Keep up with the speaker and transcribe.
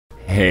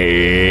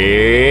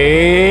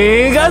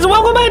Hey guys,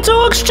 welcome back to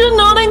Oxygen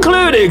Not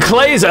Included,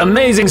 Clay's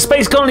amazing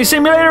space colony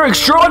simulator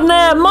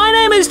extraordinaire. My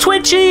name is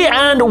Twitchi,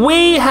 and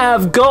we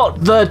have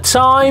got the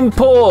time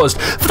paused.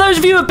 For those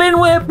of you who have been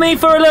with me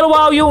for a little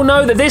while, you'll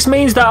know that this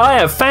means that I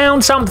have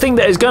found something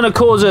that is going to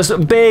cause us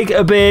big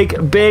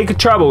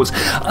troubles.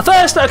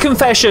 First, a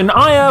confession.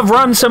 I have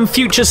run some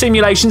future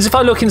simulations. If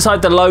I look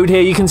inside the load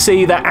here, you can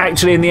see that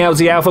actually in the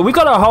LZ Alpha, we've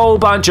got a whole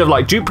bunch of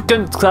like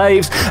duplicant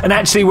claves, and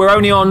actually we're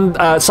only on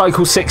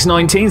cycle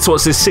 619, so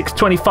what's this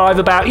 625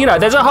 about? You know,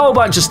 there's a whole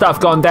bunch of stuff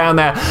gone down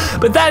there,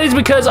 but that is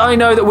because I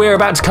know that we're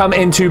about to come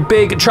into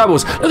big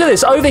troubles. Look at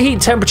this,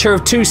 overheat temperature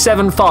of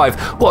 275.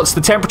 What's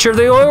the temperature of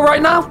the oil right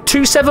now?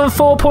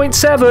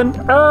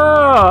 274.7.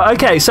 Oh,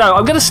 okay, so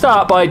I'm going to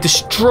start by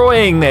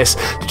destroying this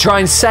to try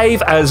and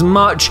save as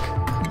much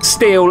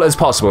steel as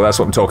possible. That's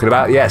what I'm talking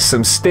about. Yes,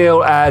 some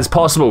steel as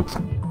possible.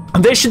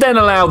 This should then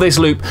allow this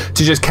loop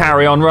to just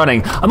carry on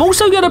running. I'm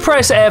also going to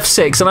press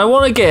F6, and I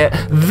want to get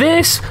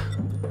this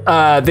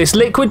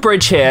liquid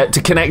bridge here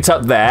to connect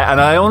up there,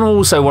 and I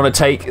also want to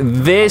take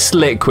this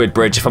liquid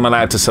bridge, if I'm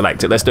allowed to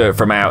select it. Let's do it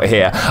from out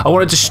here. I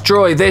want to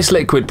destroy this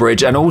liquid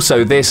bridge and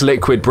also this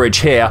liquid bridge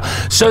here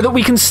so that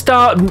we can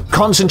start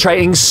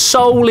concentrating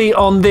solely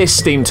on this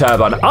steam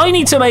turbine. I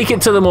need to make it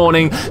to the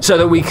morning so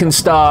that we can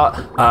start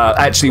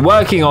actually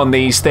working on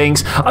these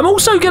things. I'm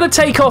also going to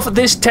take off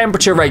this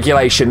temperature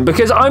regulation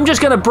because I'm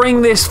just going to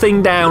bring this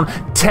thing down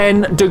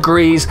 10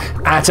 degrees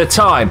at a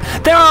time.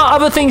 There are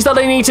other things that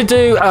I need to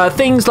do,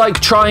 things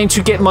like trying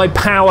to get my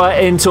power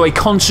into a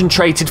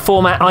concentrated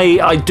format.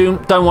 I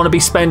don't want to be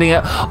spending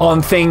it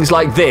on things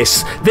like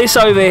this. This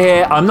over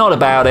here, I'm not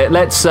about it.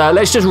 Let's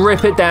just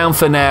rip it down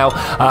for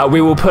now. We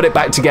will put it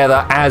back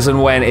together as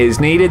and when is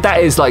needed.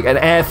 That is like an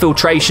air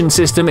filtration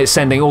system. It's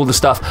sending all the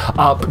stuff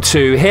up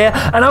to here.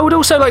 And I would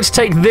also like to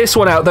take this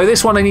one out, though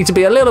this one I need to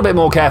be a little bit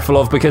more careful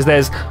of because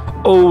there's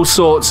all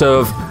sorts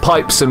of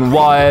pipes and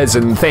wires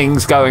and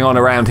things going on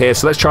around here.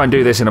 So let's try and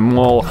do this in a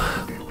more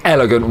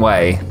elegant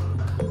way.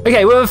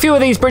 Okay, with a few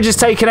of these bridges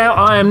taken out,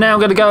 I am now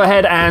going to go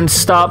ahead and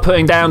start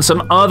putting down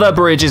some other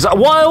bridges.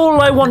 All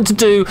I want to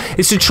do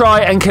is to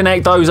try and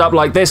connect those up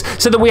like this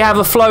so that we have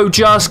a flow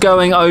just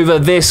going over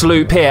this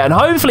loop here and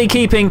hopefully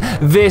keeping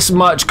this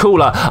much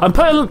cooler. I'm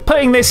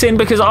putting this in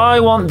because I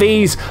want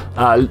these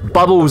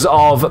bubbles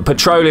of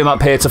petroleum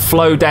up here to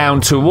flow down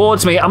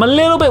towards me. I'm a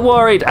little bit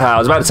worried. I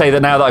was about to say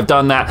that now that I've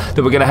done that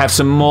we're going to have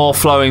some more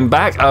flowing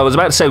back. I was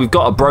about to say we've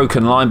got a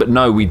broken line, but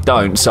no, we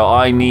don't. So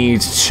I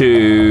need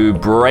to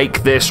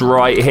break this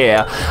right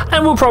here,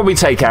 and we'll probably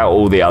take out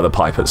all the other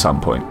pipe at some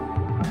point.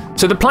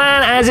 So the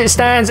plan as it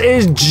stands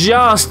is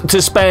just to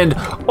spend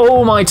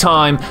all my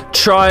time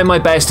trying my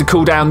best to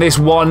cool down this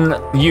one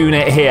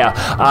unit here.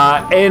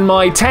 In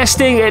my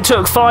testing, it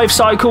took 5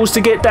 cycles to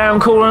get down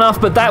cool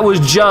enough, but that was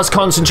just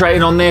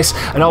concentrating on this.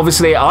 And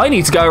obviously, I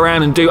need to go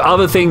around and do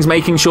other things,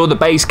 making sure the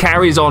base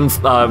carries on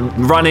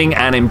running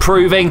and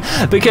improving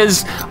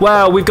because,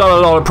 well, we've got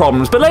a lot of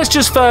problems. But let's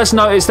just first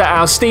notice that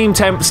our steam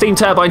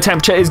turbine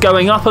temperature is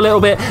going up a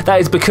little bit. That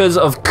is because,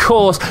 of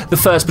course, the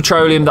first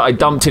petroleum that I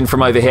dumped in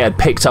from over here had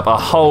picked up a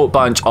whole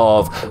bunch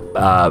of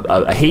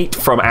heat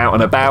from out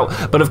and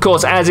about, but of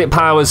course as it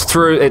powers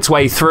through its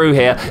way through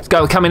here, it's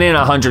coming in at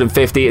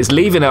 150, it's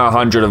leaving at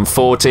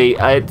 140.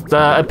 It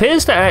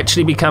appears to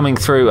actually be coming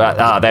through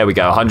at, there we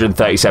go,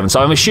 137.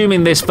 So I'm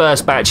assuming this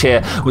first batch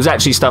here was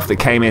actually stuff that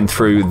came in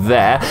through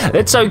there.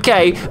 It's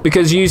okay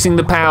because using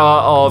the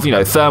power of, you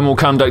know, thermal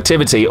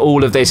conductivity,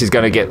 all of this is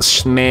going to get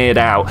smeared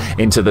out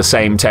into the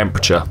same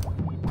temperature.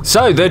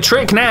 So the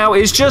trick now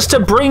is just to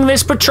bring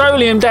this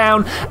petroleum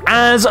down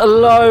as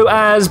low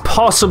as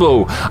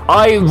possible.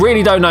 I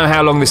really don't know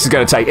how long this is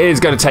going to take. It is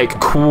going to take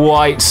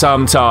quite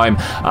some time.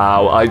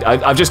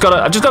 I've just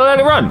got to let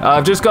it run.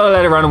 I've just got to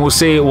let it run, and we'll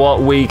see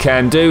what we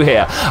can do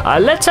here.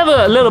 Let's have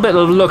a little bit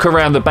of a look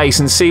around the base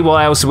and see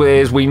what else it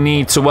is we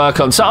need to work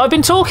on. So I've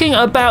been talking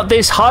about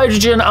this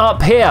hydrogen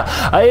up here.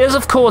 It has,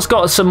 of course,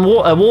 got some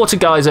water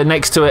geyser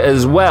next to it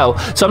as well.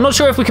 So I'm not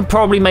sure if we could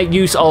probably make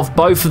use of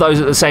both of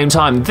those at the same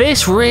time.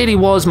 This really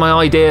was my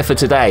idea for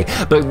today,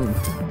 but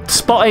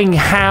spotting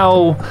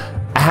how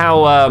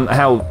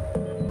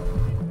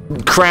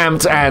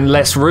cramped and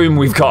less room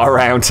we've got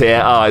around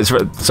here.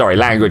 Sorry,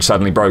 language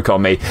suddenly broke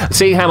on me.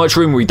 Seeing how much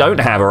room we don't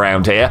have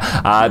around here,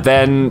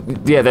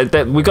 then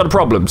yeah, we've got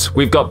problems.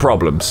 We've got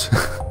problems.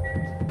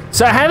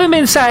 So having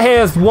been sat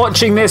here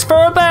watching this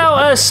for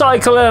about a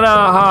cycle and a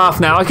half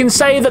now, I can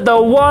say that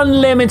the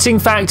one limiting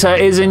factor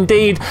is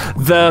indeed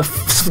the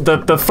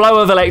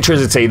flow of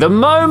electricity. The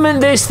moment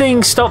this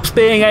thing stops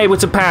being able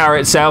to power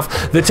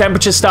itself, the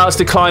temperature starts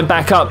to climb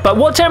back up. But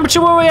what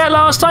temperature were we at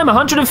last time?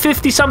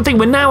 150 something.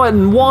 We're now at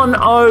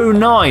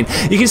 109.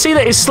 You can see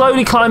that it's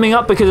slowly climbing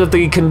up because of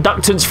the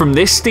conductance from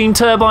this steam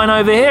turbine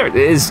over here. It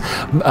is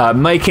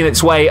making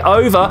its way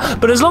over.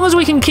 But as long as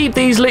we can keep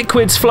these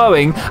liquids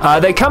flowing,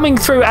 they're coming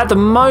through at the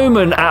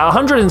moment at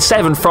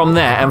 107 from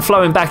there and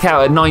flowing back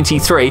out at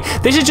 93.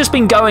 This has just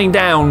been going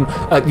down,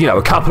 you know,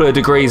 a couple of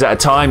degrees at a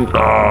time.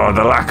 Oh,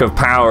 the lack of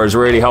power is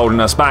really holding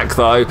us back,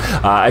 though.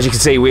 As you can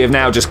see, we have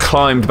now just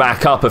climbed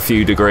back up a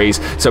few degrees.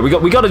 So we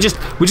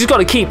just got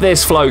to keep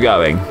this flow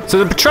going. So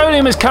the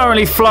petroleum is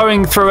currently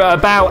flowing through at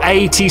about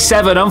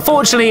 87.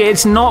 Unfortunately,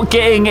 it's not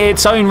getting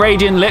its own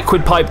radiant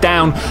liquid pipe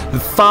down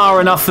far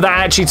enough for that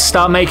actually to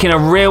start making a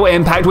real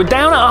impact. We're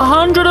down at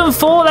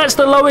 104. That's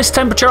the lowest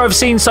temperature I've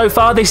seen so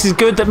far. This is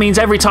good. That means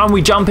every time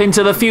we jump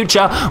into the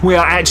future, we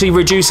are actually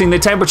reducing the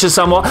temperature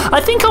somewhat.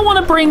 I think I want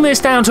to bring this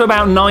down to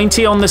about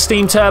 90 on the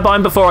steam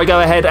turbine before I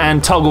go ahead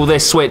and toggle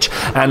this switch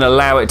and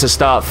allow it to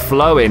start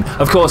flowing.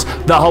 Of course,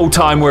 the whole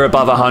time we're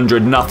above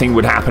 100, nothing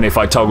would happen if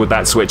I toggled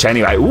that switch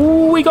anyway.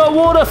 Ooh, we got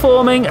water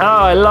forming. Oh,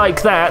 I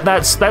like that.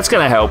 That's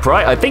going to help,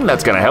 right? I think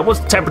that's going to help. What's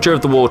the temperature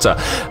of the water?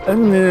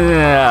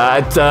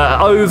 At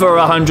over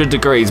 100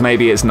 degrees.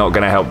 Maybe it's not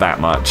going to help that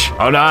much.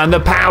 Oh no, and the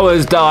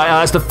power's died.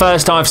 That's the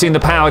first time I've seen the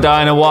power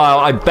die in a while.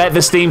 I bet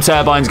the steam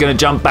turbine's going to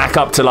jump back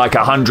up to like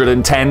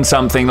 110,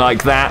 something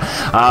like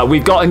that.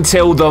 We've got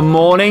until the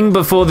morning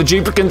before the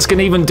duplicants can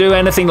even do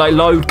anything like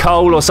load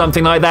coal or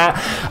something like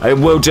that.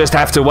 We'll just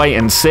have to wait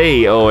and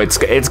see. Oh, it's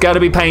going to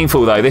be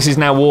painful though. This is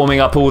now warming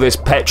up all this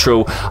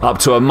petrol up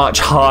to a much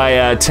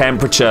higher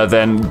temperature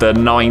than the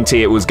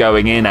 90 it was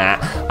going in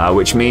at,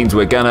 which means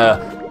we're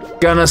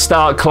gonna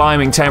start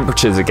climbing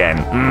temperatures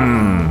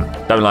again.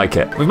 Don't like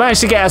it. We've managed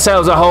to get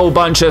ourselves a whole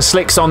bunch of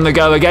slicks on the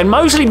go again,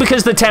 mostly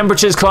because the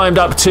temperatures climbed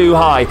up too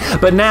high.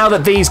 But now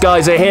that these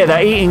guys are here,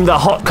 they're eating the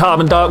hot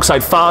carbon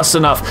dioxide fast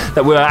enough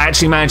that we're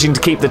actually managing to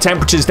keep the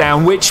temperatures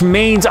down, which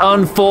means,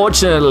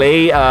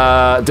 unfortunately,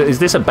 is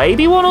this a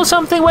baby one or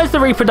something? Where's the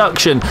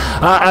reproduction?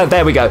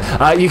 There we go.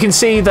 You can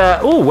see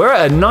that, oh, we're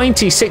at a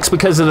 96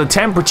 because of the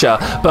temperature,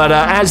 but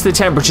as the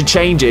temperature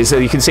changes,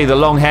 you can see the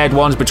long-haired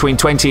ones between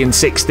 20 and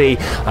 60.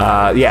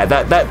 Yeah,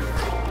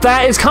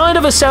 that is kind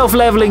of a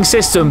self-leveling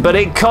system, but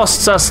it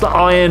costs us the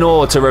iron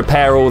ore to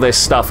repair all this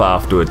stuff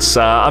afterwards.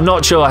 I'm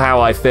not sure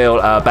how I feel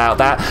about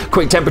that.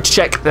 Quick temperature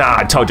check.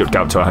 I told you it'd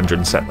go up to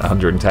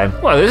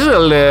 110. Well, this is a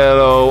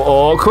little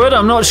awkward.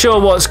 I'm not sure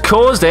what's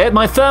caused it.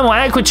 My thermal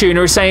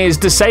aquatuner is saying it's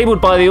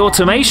disabled by the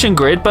automation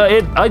grid, but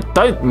I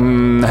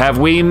don't... have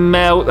we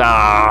melt...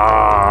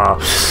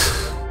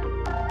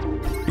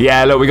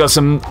 Yeah, look, we got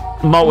some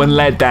molten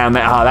lead down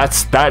there.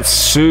 That's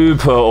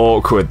super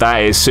awkward.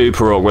 That is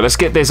super awkward. Let's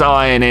get this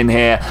iron in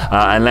here,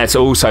 and let's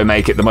also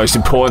make it the most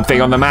important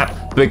thing on the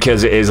map,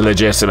 because it is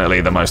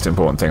legitimately the most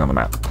important thing on the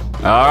map.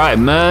 All right,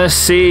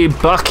 Mercy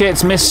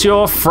Buckets,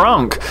 Monsieur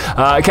Franck.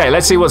 Okay,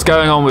 let's see what's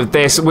going on with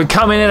this. We're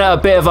coming in at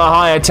a bit of a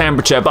higher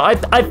temperature,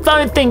 but I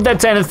don't think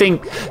that's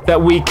anything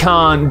that we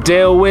can't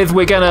deal with.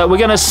 We're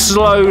gonna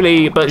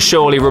slowly but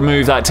surely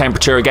remove that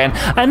temperature again.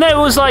 And that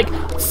was like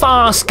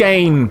fast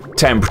gain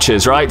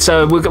temperatures, right?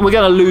 So we're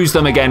gonna lose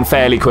them again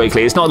fairly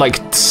quickly. It's not like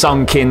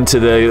sunk into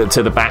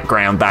the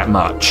background that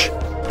much.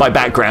 By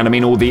background, I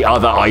mean all the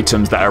other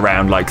items that are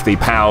around, like the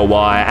power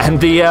wire and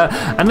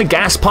the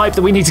gas pipe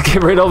that we need to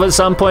get rid of at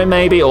some point,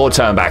 maybe, or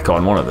turn back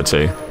on, one of the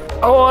two.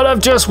 Oh, and I've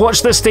just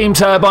watched the steam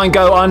turbine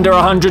go under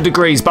 100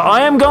 degrees, but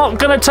I am not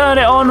going to turn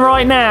it on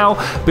right now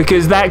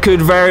because that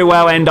could very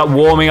well end up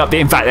warming up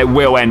in fact, it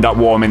will end up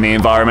warming the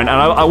environment,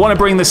 and I want to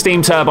bring the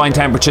steam turbine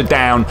temperature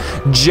down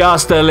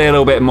just a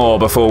little bit more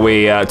before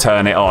we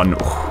turn it on.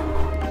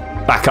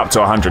 Back up to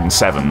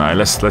 107 though.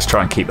 Let's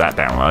try and keep that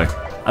down low.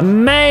 I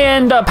may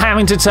end up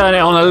having to turn it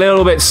on a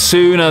little bit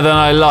sooner than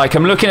I like.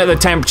 I'm looking at the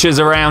temperatures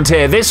around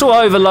here. This will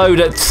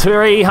overload at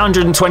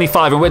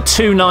 325 and we're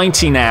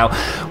 290 now.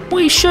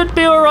 We should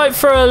be all right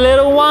for a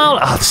little while.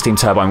 Oh, the steam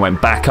turbine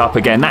went back up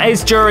again. That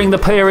is during the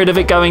period of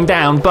it going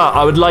down, but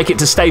I would like it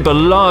to stay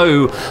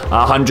below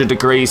 100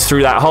 degrees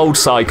through that whole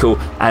cycle,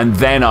 and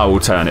then I will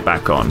turn it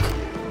back on.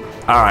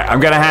 All right, I'm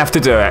gonna have to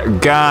do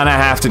it.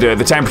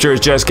 The temperature is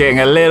just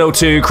getting a little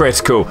too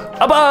critical.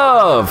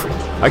 Above!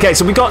 Okay,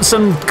 so we got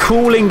some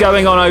cooling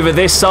going on over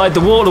this side. The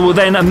water will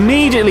then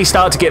immediately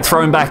start to get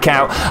thrown back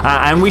out,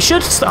 and we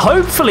should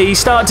hopefully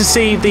start to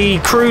see the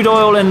crude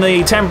oil and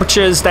the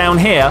temperatures down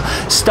here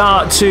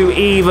start to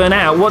even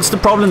out. What's the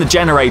problem? The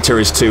generator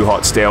is too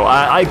hot still.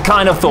 I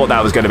kind of thought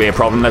that was going to be a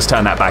problem. Let's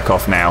turn that back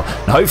off now.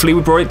 And hopefully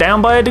we brought it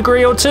down by a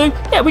degree or two.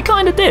 Yeah, we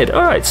kind of did.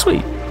 All right,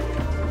 sweet.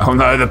 Oh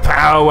no, the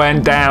power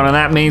went down, and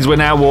that means we're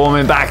now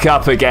warming back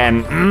up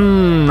again.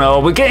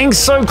 Oh, we're getting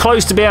so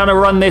close to being able to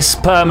run this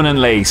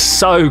permanently.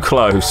 So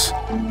close.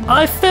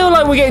 I feel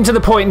like we're getting to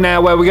the point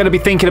now where we're going to be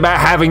thinking about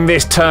having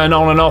this turn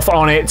on and off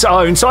on its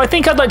own. So I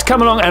think I'd like to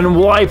come along and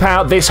wipe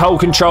out this whole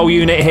control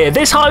unit here.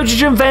 This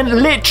hydrogen vent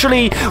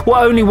literally will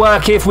only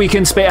work if we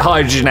can spit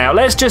hydrogen out.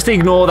 Let's just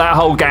ignore that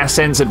whole gas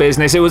sensor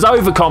business. It was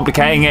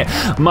overcomplicating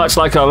it, much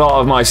like a lot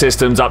of my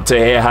systems up to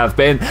here have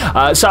been.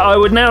 So I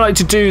would now like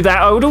to do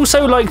that. I would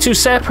also like to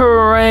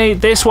separate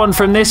this one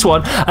from this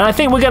one. And I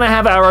think we're going to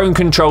have our own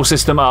control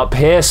system up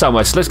here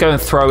somewhere. So let's go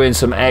and throw in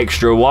some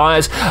extra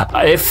wires.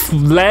 If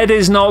lead is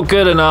is not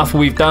good enough,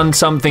 we've done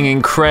something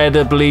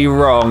incredibly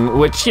wrong,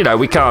 which, you know,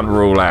 we can't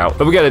rule out.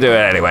 But we're going to do it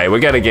anyway. We're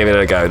going to give it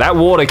a go. That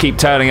water keep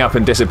turning up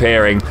and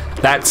disappearing.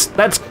 That's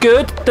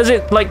good. Does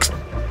it, like,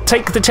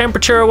 take the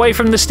temperature away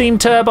from the steam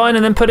turbine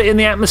and then put it in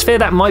the atmosphere?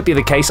 That might be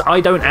the case. I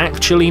don't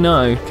actually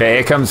know. Okay,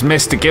 here comes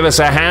Miss to give us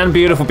a hand.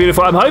 Beautiful,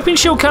 beautiful. I'm hoping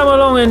she'll come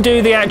along and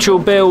do the actual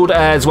build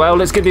as well.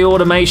 Let's get the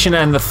automation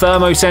and the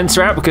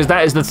thermosensor out because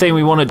that is the thing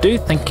we want to do.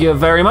 Thank you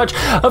very much.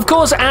 Of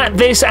course, at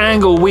this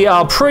angle, we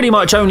are pretty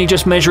much only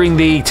just measuring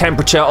the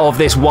temperature of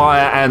this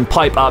wire and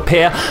pipe up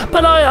here,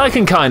 but I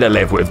can kind of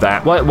live with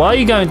that. Why are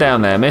you going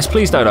down there, Miss?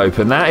 Please don't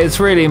open that. It's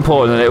really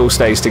important that it all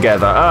stays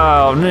together.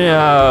 Oh,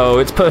 no.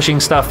 It's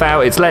pushing stuff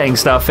out. It's letting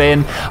stuff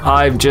in.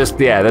 I'm just,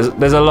 yeah,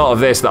 there's a lot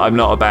of this that I'm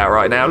not about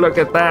right now. Look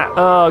at that.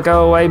 Oh,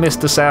 go away,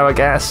 Mr. Sour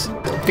Gas.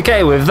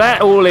 Okay, with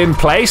that all in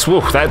place,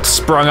 whoa, that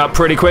sprung up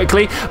pretty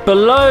quickly.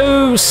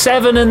 Below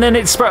 7 and then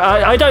it's,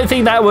 I don't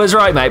think that was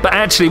right, mate, but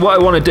actually what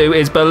I want to do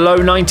is below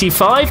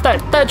 95.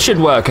 That should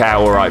work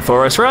out all right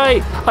for us,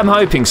 right? I'm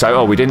hoping so.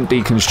 Oh, we didn't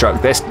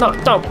deconstruct this.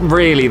 Not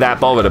really that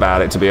bothered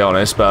about it, to be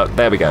honest, but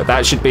there we go.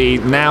 That should be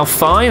now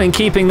fine and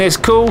keeping this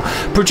cool,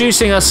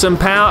 producing us some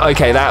power.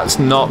 Okay, that's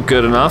not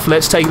good enough.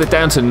 Let's take it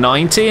down to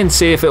 90 and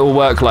see if it will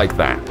work like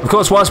that. Of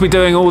course, whilst we're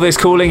doing all this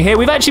cooling here,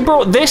 we've actually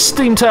brought this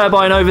steam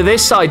turbine over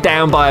this side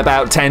down by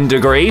about 10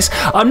 degrees.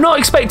 I'm not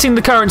expecting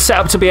the current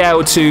setup to be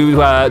able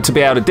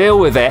to deal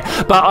with it,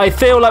 but I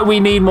feel like we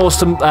need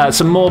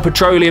some more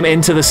petroleum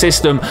into the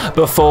system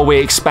before we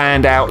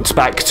expand out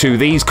back to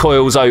these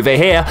coils over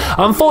here.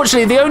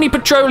 Unfortunately, the only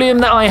petroleum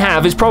that I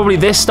have is probably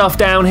this stuff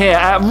down here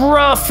at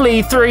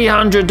roughly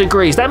 300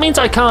 degrees. That means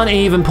I can't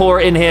even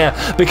pour it in here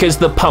because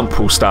the pump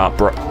will start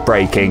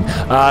breaking.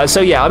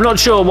 So yeah, I'm not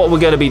sure what we're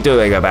going to be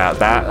doing about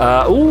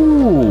that.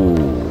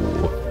 Ooh.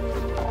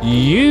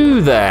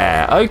 You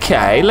there.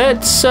 Okay,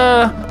 let's,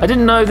 I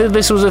didn't know that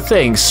this was a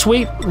thing.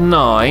 Sweep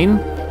 9.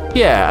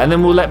 Yeah, and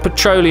then we'll let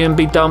petroleum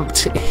be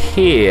dumped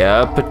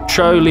here.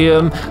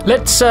 Petroleum.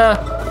 Let's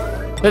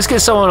get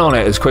someone on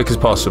it as quick as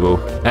possible.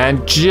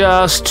 And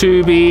just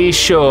to be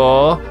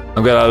sure,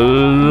 I'm going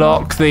to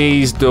lock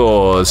these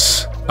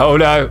doors. Oh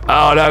no,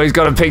 he's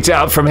got him picked it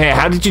up from here.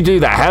 How did you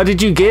do that? How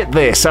did you get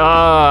this?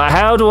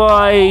 How do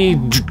I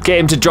get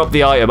him to drop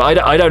the item? I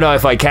don't know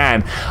if I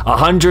can.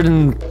 100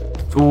 and...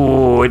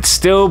 Ooh, it's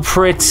still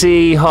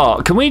pretty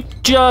hot. Can we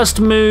just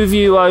move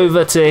you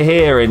over to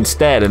here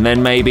instead, and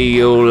then maybe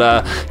you'll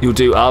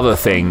do other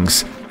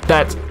things?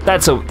 That's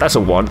a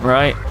want,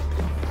 right?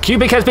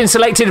 Cubic has been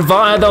selected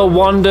via the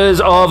wonders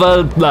of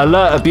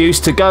alert abuse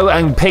to go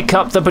and pick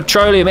up the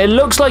petroleum. It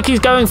looks like he's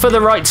going for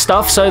the right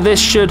stuff, so this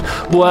should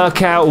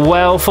work out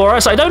well for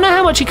us. I don't know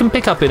how much he can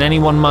pick up in any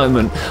one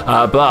moment,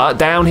 but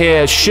down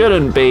here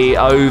shouldn't be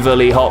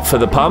overly hot for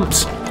the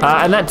pumps.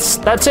 And that's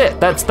it.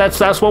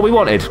 That's what we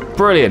wanted.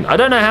 Brilliant. I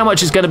don't know how much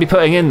he's going to be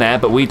putting in there,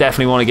 but we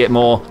definitely want to get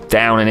more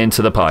down and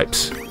into the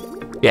pipes.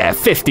 Yeah,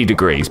 50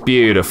 degrees.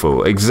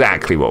 Beautiful.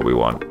 Exactly what we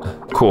want.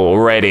 Cool.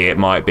 Already it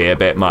might be a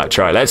bit much.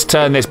 Right, let's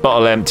turn this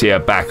bottle emptier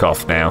back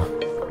off now.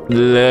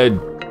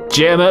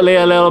 Legitimately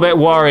a little bit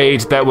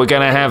worried that we're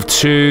going to have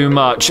too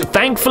much.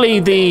 Thankfully,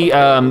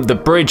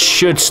 the bridge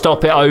should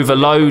stop it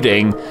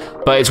overloading,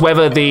 but it's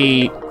whether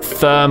the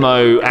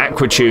thermo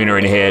aquatuner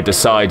in here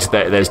decides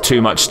that there's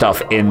too much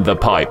stuff in the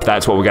pipe.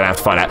 That's what we're going to have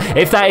to find out.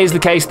 If that is the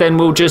case, then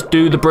we'll just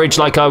do the bridge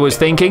like I was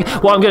thinking.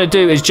 What I'm going to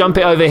do is jump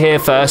it over here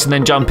first and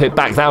then jump it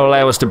back. That will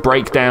allow us to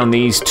break down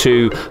these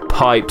two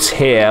pipes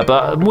here,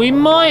 but we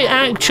might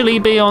actually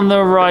be on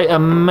the right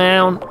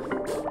amount.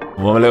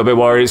 I'm a little bit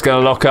worried it's going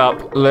to lock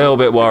up. A little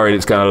bit worried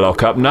it's going to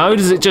lock up. No,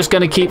 is it just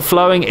going to keep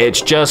flowing? It's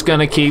just going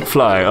to keep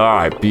flowing. All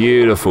right,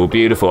 beautiful,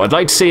 beautiful. I'd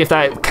like to see if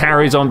that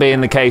carries on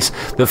being the case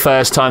the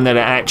first time that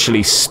it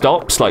actually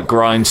stops, like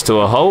grinds to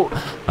a halt,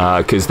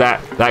 because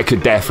that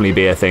could definitely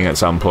be a thing at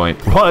some point.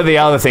 One of the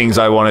other things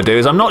I want to do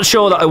is I'm not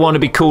sure that I want to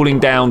be cooling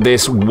down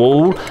this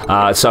wall,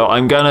 so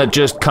I'm going to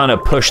just kind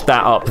of push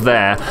that up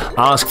there,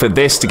 ask for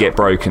this to get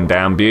broken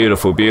down.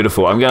 Beautiful,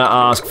 beautiful. I'm going to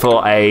ask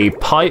for a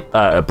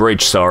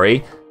bridge,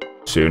 sorry.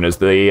 Soon as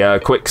the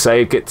quick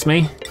save gets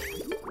me.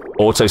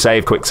 Auto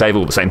save, quick save,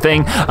 all the same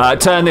thing.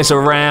 Turn this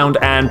around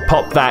and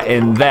pop that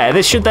in there.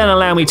 This should then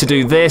allow me to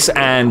do this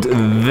and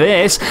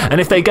this. And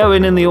if they go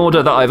in the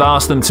order that I've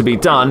asked them to be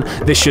done,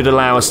 this should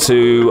allow us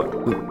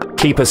to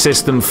keep a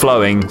system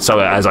flowing. So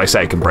as I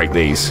say, can break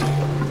these.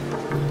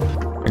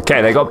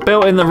 Okay, they got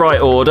built in the right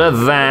order.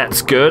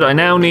 That's good. I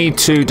now need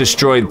to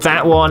destroy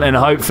that one and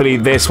hopefully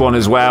this one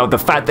as well. The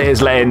fact that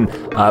it's letting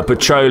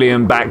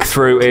petroleum back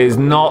through is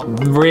not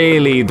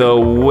really the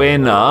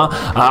winner.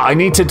 I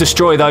need to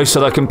destroy those so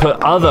that I can put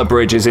other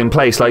bridges in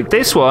place. Like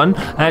this one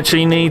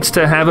actually needs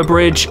to have a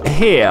bridge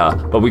here.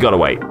 But we gotta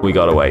wait. We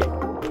gotta wait.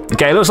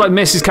 Okay, looks like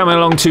Miss is coming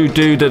along to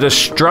do the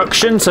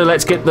destruction, so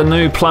let's get the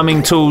new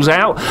plumbing tools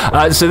out.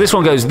 So this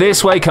one goes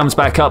this way, comes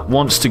back up,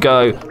 wants to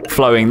go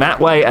flowing that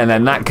way, and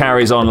then that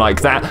carries on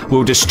like that.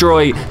 We'll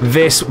destroy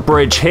this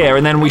bridge here,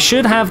 and then we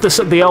should have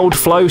the old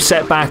flow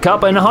set back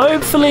up, and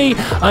hopefully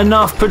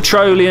enough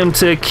petroleum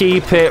to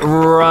keep it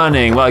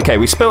running. Well, okay,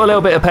 we spilled a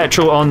little bit of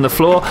petrol on the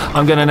floor.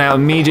 I'm going to now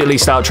immediately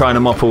start trying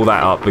to mop all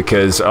that up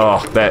because,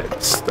 oh,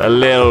 that's a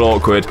little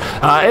awkward.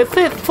 If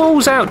it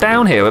falls out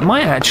down here, it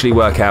might actually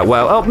work out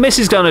well. Oh, Miss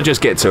is going to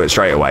just get to it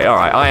straight away. All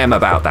right, I am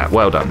about that.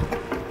 Well done.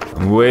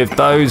 With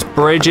those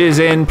bridges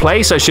in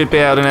place, I should be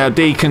able to now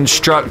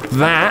deconstruct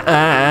that,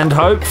 and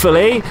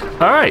hopefully,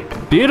 all right,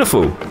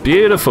 beautiful,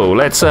 beautiful.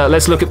 Let's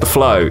look at the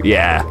flow.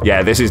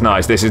 Yeah, this is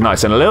nice. This is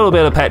nice, and a little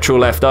bit of petrol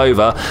left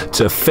over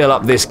to fill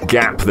up this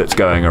gap that's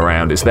going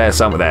around. Is there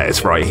somewhere there?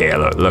 It's right here.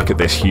 Look at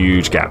this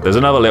huge gap. There's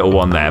another little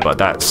one there, but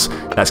that's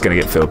going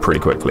to get filled pretty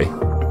quickly.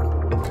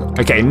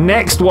 Okay,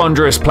 next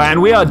wondrous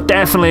plan. We are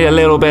definitely a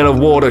little bit of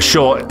water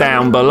short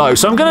down below.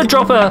 So I'm going to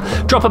drop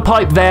a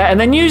pipe there, and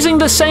then using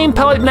the same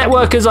pipe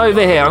network as over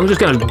here, I'm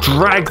just going to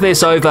drag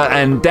this over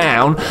and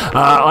down.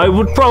 I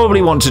would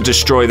probably want to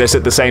destroy this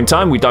at the same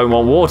time. We don't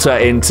want water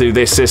into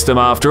this system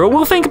after all.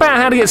 We'll think about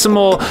how to get some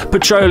more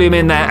petroleum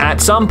in there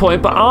at some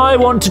point, but I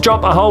want to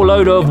drop a whole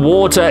load of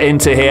water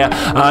into here.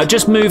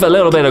 Just move a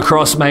little bit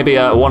across, maybe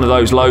one of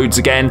those loads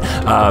again.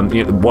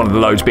 One of the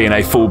loads being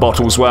a full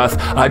bottle's worth,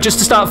 just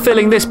to start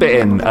filling this bit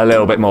in a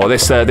little bit more,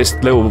 this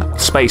little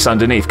space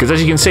underneath, because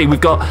as you can see,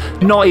 we've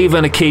got not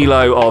even a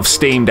kilo of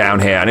steam down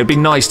here, and it'd be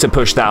nice to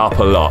push that up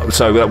a lot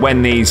so that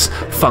when these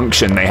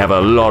function, they have a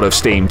lot of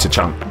steam to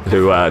chunk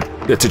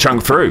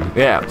through.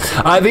 Yeah.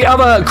 The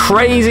other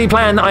crazy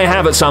plan that I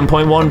have at some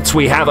point, once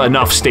we have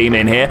enough steam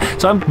in here,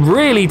 so I'm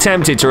really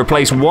tempted to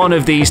replace one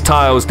of these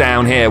tiles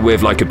down here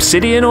with like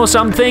obsidian or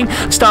something,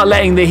 start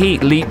letting the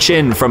heat leach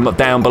in from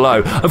down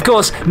below. Of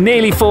course,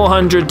 nearly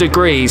 400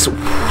 degrees,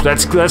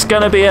 that's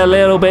gonna be a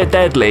little bit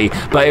deadly,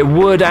 but it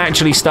would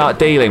actually start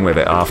dealing with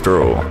it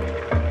after all.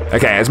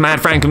 Okay, as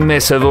Mad Frank and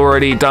Miss have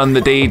already done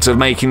the deeds of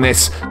making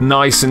this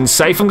nice and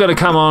safe, I'm going to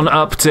come on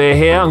up to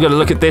here. I'm going to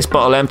look at this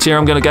bottle empty.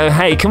 I'm going to go,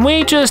 hey, can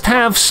we just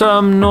have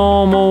some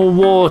normal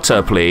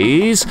water,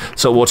 please?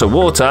 So water.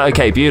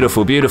 Okay,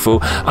 beautiful, beautiful.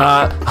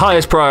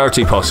 Highest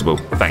priority possible.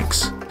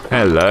 Thanks.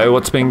 Hello,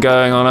 what's been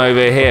going on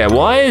over here?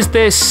 Why is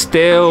this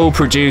still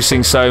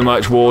producing so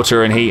much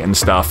water and heat and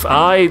stuff?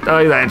 I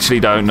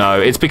actually don't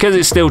know. It's because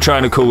it's still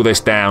trying to cool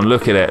this down.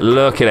 Look at it,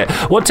 look at it.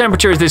 What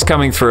temperature is this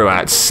coming through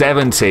at?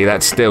 70,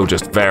 that's still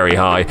just very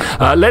high.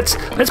 Let's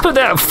put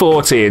that at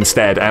 40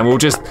 instead, and we'll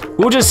just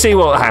see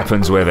what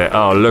happens with it.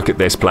 Oh, look at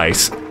this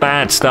place.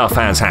 Bad stuff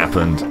has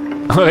happened.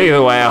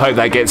 Either way, I hope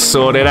that gets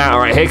sorted out. All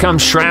right, here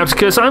comes Shroud,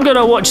 because I'm going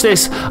to watch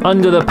this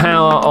under the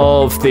power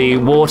of the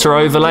water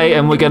overlay,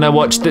 and we're going to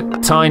watch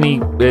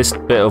this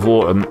bit of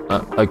water.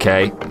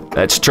 Okay,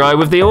 let's try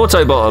with the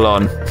auto bottle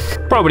on.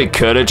 Probably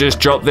could have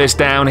just dropped this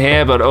down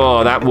here, but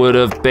oh, that would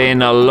have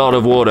been a lot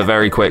of water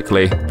very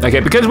quickly. Okay,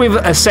 because we've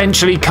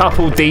essentially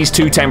coupled these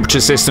two temperature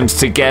systems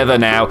together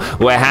now,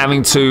 we're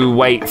having to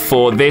wait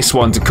for this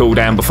one to cool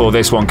down before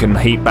this one can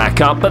heat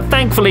back up. But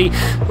thankfully,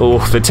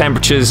 oh, the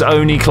temperature's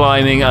only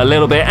climbing a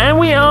little bit, and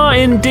we are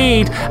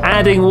indeed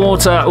adding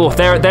water. Oh,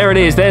 there it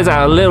is. There's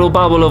our little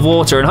bubble of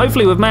water, and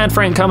hopefully with Mad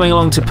Frank coming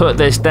along to put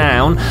this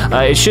down,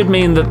 it should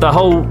mean that the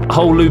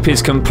whole loop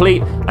is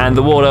complete, and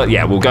the water,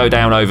 yeah, will go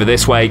down over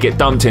this way, get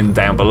dumped in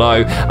down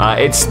below.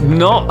 It's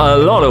not a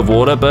lot of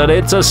water, but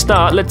it's a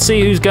start. Let's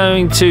see who's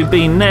going to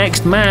be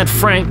next. Mad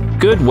Frank,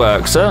 good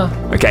work, sir.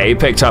 Okay, he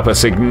picked up a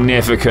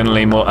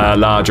significantly more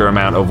larger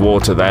amount of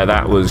water there.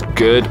 That was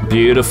good,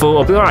 beautiful.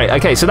 All right,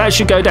 okay, so that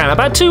should go down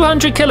about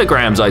 200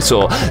 kilograms, I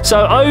saw.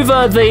 So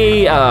over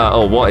the,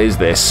 oh, what is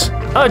this?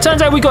 Oh, it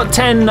turns out we got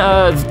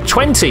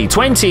 20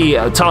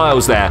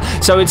 tiles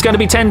there. So it's going to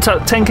be 10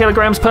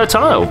 kilograms per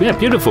tile. Yeah,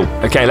 beautiful.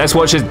 Okay, let's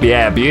watch this.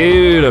 Yeah,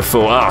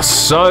 beautiful. Oh,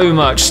 so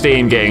much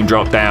steam getting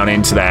dropped down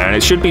into there. And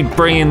it should be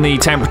bringing the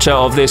temperature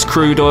of this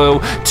crude oil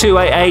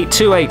 288,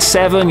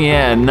 287.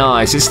 Yeah,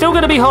 nice. It's still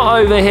going to be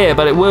hot over here,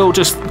 but it will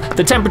just,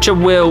 the temperature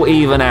will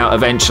even out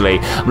eventually.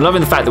 I'm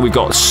loving the fact that we've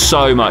got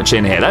so much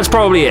in here. That's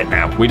probably it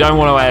now. We don't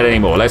want to add any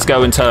more. Let's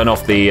go and turn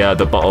off the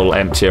bottle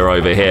emptier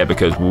over here,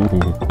 because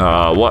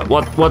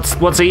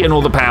what's eating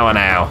all the power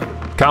now?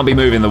 Can't be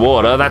moving the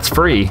water, that's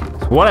free.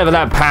 Whatever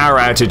that power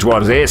outage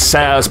was, it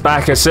set us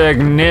back a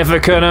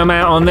significant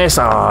amount on this.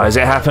 Oh, is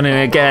it happening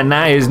again?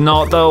 That is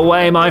not the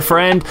way, my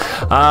friend.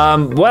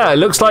 Well, it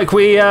looks like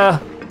we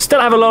still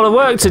have a lot of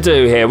work to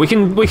do here. We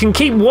can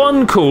keep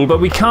one cool, but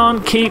we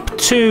can't keep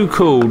two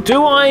cool.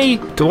 Do I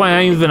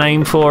even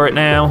aim for it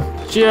now?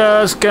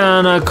 Just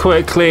gonna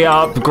quickly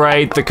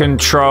upgrade the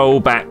control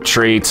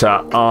battery to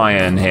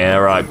iron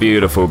here. Right,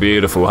 beautiful,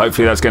 beautiful.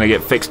 Hopefully that's gonna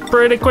get fixed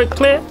pretty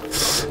quickly.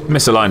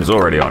 Misaligned is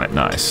already on it,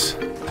 nice.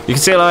 You can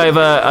see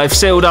I've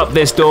sealed up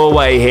this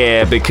doorway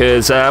here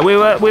because we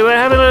were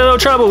having a little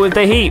trouble with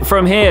the heat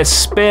from here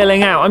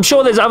spilling out. I'm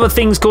sure there's other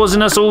things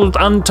causing us all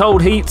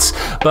untold heats,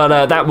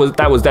 but that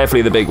was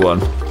definitely the big one.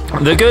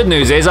 The good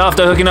news is,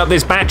 after hooking up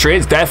this battery,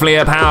 it's definitely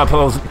a power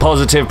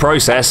positive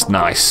process.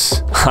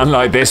 Nice.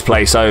 Unlike this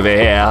place over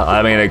here,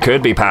 I mean, it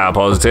could be power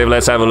positive.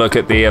 Let's have a look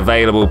at the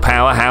available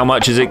power. How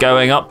much is it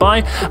going up by?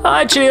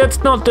 Actually,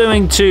 it's not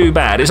doing too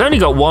bad. It's only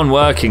got one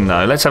working,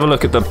 though. Let's have a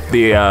look at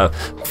the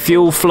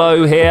fuel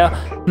flow here.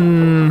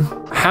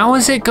 How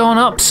has it gone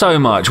up so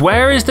much?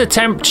 Where is the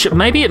temperature?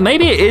 Maybe it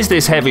is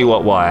this heavy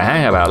watt wire.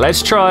 Hang about.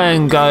 Let's try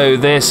and go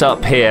this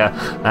up here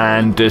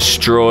and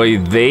destroy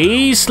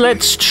these.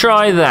 Let's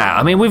try that.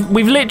 I mean,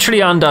 we've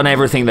literally undone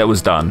everything that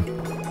was done.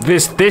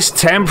 This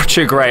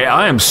temperature grate,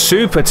 I am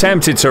super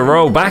tempted to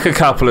roll back a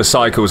couple of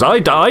cycles. I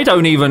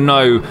don't even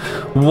know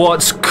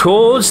what's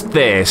caused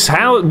this.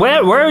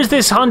 Where has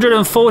this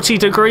 140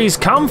 degrees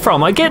come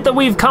from? I get that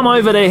we've come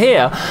over to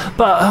here,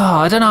 but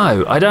I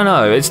don't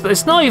know.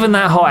 It's not even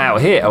that hot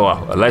out here.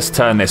 Well, let's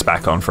turn this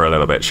back on for a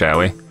little bit, shall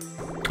we?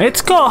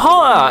 It's got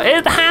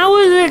hotter. How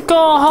has it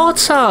got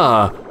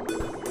hotter?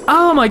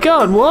 Oh my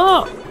God,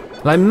 what?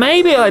 Like,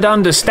 maybe I'd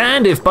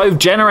understand if both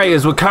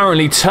generators were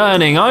currently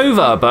turning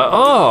over, but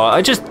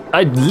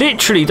I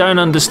literally don't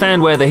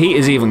understand where the heat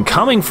is even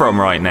coming from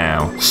right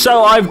now.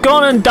 So I've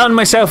gone and done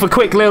myself a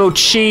quick little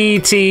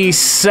cheaty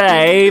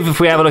save.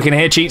 If we have a look in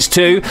here, cheats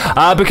 2,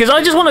 because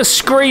I just want to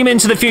scream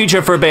into the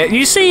future for a bit.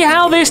 You see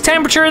how this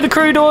temperature of the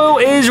crude oil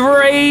is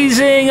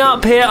raising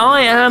up here?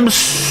 I am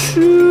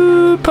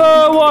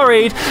super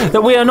worried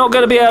that we are not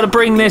going to be able to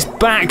bring this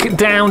back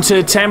down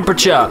to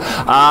temperature.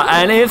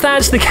 And if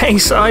that's the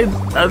case, I've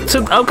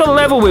got to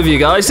level with you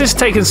guys. This is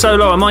taking so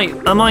long.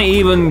 I might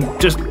even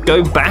just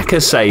go back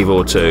a save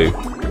or two.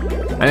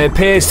 And it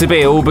appears to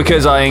be all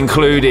because I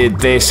included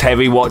this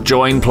heavy watt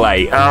join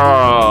plate.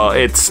 Oh,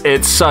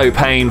 it's so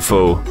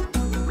painful.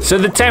 So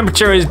the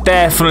temperature is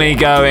definitely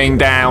going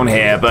down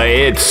here, but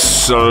it's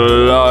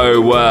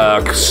slow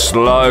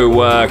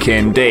work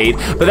indeed.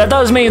 But that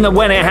does mean that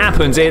when it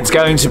happens, it's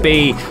going to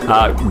be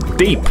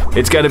deep.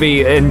 It's going to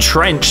be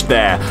entrenched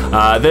there.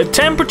 The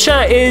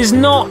temperature is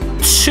not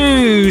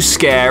too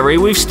scary.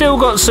 We've still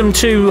got some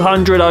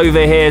 200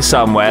 over here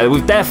somewhere.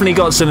 We've definitely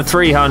got some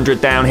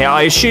 300 down here.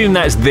 I assume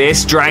that's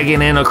this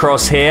dragging in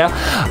across here.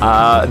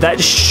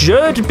 That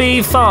should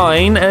be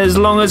fine as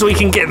long as we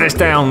can get this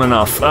down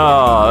enough.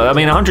 I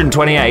mean,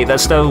 128,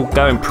 that's still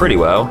going pretty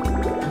well.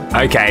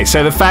 Okay,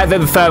 so the fact that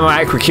the thermal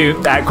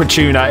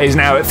aquatuner is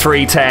now at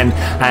 310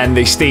 and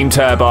the steam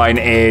turbine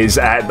is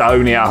at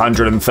only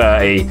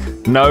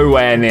 130,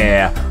 nowhere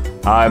near.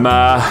 I'm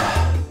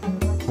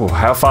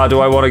how far do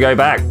I want to go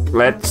back?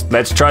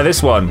 Let's try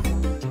this one.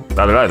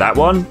 I don't know, that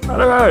one? I don't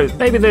know,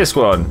 maybe this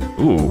one.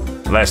 Ooh,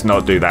 let's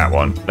not do that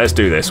one. Let's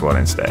do this one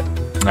instead.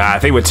 I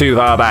think we're too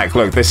far back.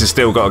 Look, this has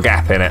still got a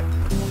gap in it.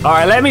 All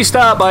right, let me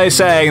start by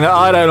saying that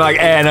I don't like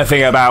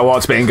anything about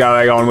what's been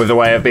going on with the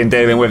way I've been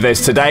dealing with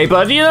this today,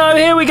 but you know,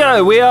 here we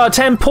go. We are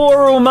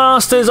temporal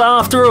masters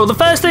after all. The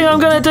first thing I'm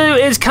going to do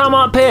is come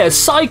up here.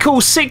 Cycle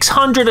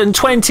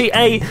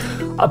 628.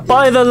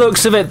 By the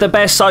looks of it, the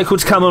best cycle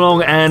to come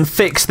along and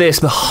fix this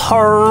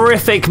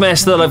horrific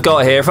mess that I've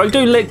got here. If I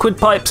do liquid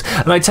pipes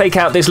and I take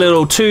out this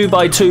little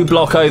 2x2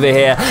 block over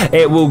here,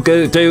 it will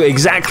do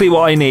exactly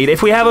what I need.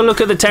 If we have a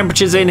look at the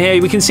temperatures in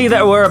here, we can see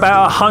that we're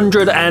about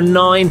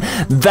 109.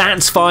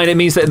 That's fine. It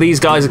means that these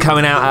guys are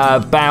coming out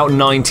at about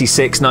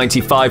 96,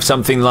 95,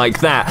 something like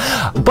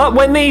that. But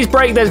when these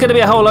break, there's going to be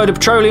a whole load of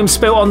petroleum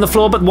spilt on the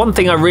floor. But one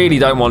thing I really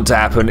don't want to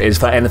happen is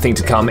for anything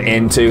to come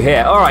into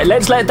here. All right,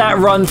 let's let that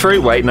run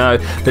through. Wait, no.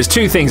 There's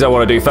two things I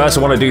want to do. First,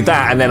 I want to do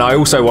that, and then I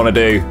also want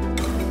to do...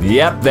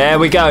 Yep, there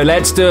we go.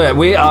 Let's do it.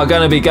 We are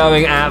going to be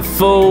going at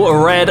full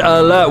red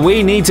alert.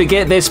 We need to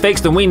get this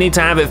fixed, and we need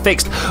to have it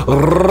fixed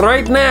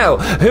right now.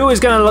 Who is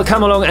going to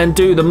come along and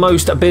do the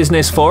most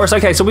business for us?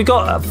 Okay, so we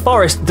got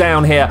Forest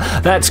down here.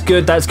 That's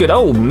good. That's good.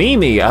 Oh,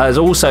 Mimi has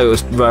also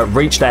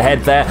reached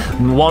ahead there.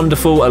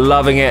 Wonderful.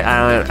 Loving it.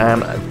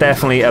 And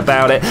definitely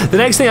about it. The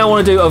next thing I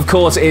want to do, of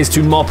course, is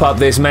to mop up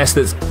this mess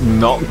that's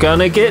not going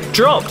to get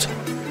dropped.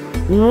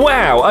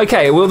 Wow,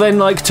 okay, we'll then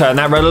turn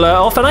that red alert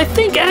off, and I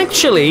think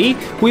actually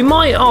we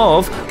might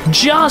have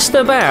just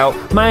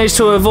about managed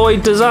to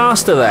avoid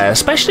disaster there,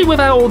 especially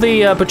without all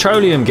the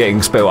petroleum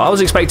getting spilled. I was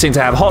expecting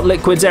to have hot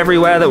liquids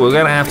everywhere that we're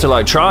going to have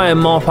to try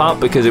and mop up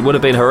because it would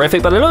have been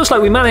horrific, but it looks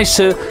like we managed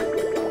to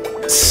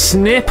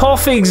snip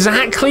off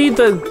exactly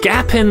the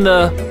gap in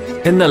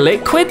the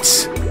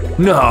liquids?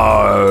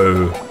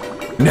 No.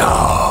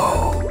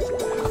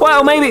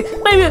 Well, maybe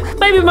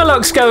my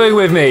luck's going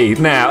with me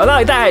now.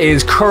 That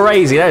is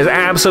crazy. That is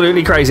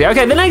absolutely crazy.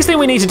 Okay, the next thing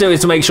we need to do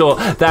is to make sure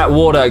that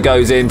water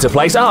goes into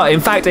place. In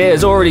fact, it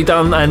has already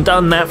done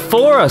that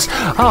for us.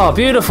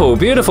 Beautiful,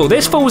 beautiful.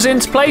 This falls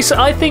into place.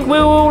 I think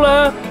we'll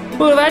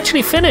have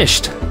actually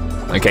finished.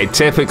 Okay,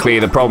 typically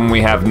the problem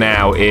we have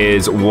now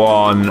is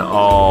one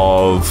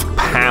of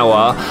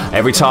power.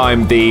 Every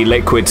time the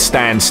liquid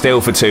stands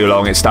still for too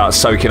long, it starts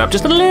soaking up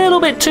just a little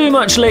bit too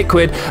much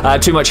liquid,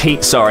 too much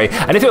heat, sorry.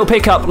 And if it'll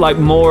pick up like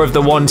more of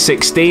the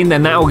 116,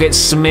 then that will get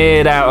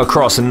smeared out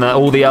across, and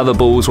all the other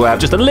balls will have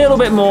just a little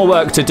bit more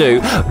work to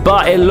do.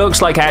 But it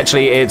looks like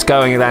actually it's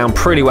going down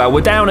pretty well.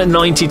 We're down at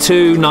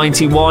 92,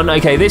 91.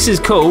 Okay, this is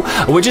cool.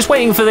 We're just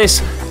waiting for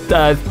this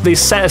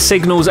set of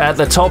signals at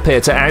the top here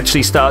to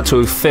actually start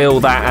to fill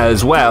that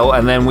as well,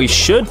 and then we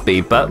should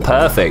be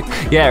perfect.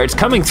 Yeah, it's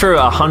coming through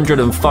at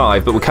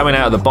 105, but we're coming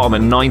out at the bottom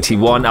at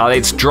 91. Oh,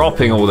 it's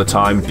dropping all the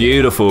time.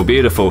 Beautiful,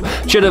 beautiful.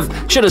 Should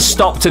have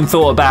stopped and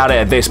thought about it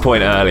at this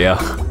point earlier.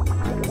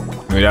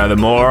 You know, the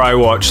more I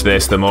watch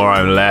this, the more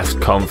I'm less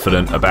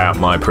confident about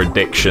my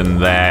prediction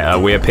there.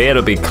 We appear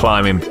to be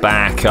climbing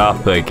back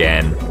up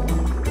again.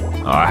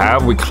 How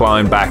have we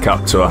climbed back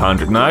up to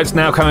 100? No, it's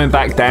now coming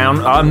back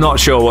down. I'm not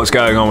sure what's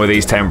going on with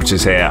these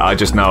temperatures here. I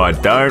just know I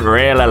don't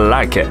really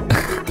like it.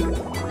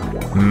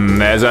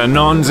 There's a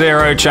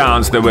non-zero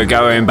chance that we're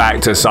going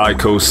back to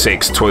cycle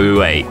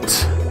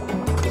 628.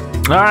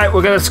 All right,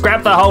 we're going to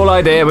scrap the whole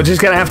idea. We're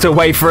just going to have to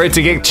wait for it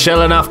to get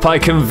chill enough by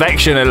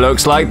convection, it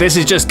looks like. This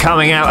is just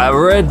coming out at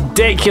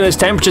ridiculous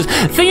temperatures.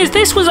 The thing is,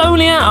 this was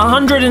only at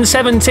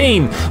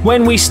 117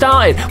 when we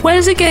started.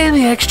 Where's it getting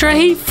the extra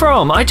heat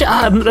from? Like,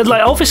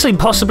 obviously,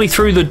 possibly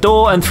through the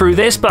door and through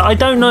this, but I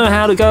don't know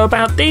how to go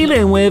about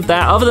dealing with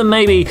that other than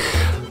maybe,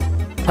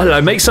 I don't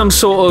know, make some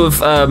sort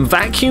of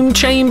vacuum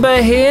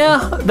chamber here.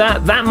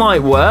 That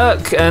might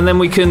work, and then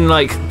we can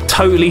like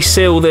totally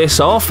seal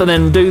this off, and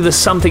then do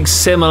something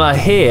similar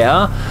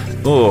here.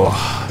 Oh,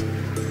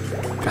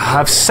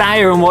 I've sat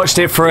here and watched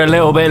it for a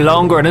little bit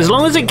longer, and as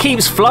long as it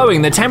keeps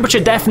flowing, the temperature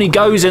definitely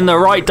goes in the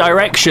right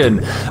direction.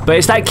 But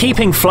it's that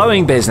keeping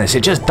flowing business;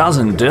 it just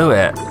doesn't do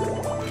it.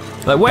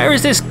 Like, where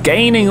is this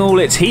gaining all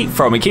its heat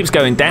from? It keeps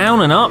going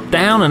down and up,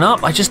 down and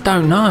up. I just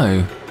don't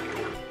know.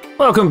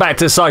 Welcome back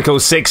to cycle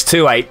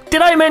 628.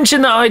 Did I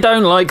mention that I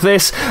don't like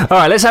this? All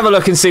right, let's have a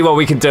look and see what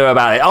we can do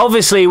about it.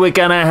 Obviously, we're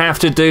gonna have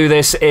to do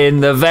this in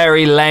the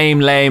very lame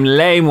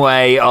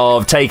way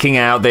of taking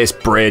out this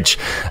bridge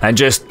and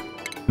just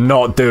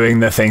not doing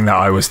the thing that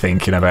I was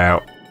thinking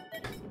about.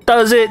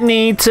 Does it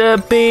need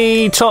to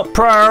be top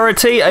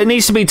priority? It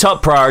needs to be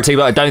top priority,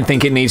 but I don't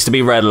think it needs to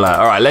be red alert.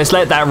 All right, let's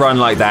let that run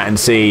like that and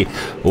see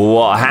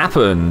what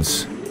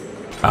happens.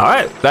 All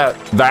right,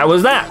 that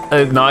was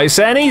that. Nice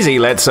and easy.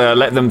 Let's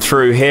let them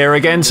through here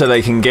again so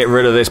they can get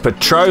rid of this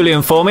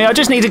petroleum for me. I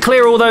just need to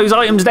clear all those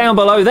items down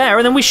below there,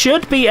 and then we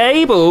should be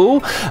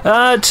able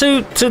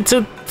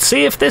to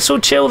see if this will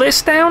chill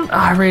this down.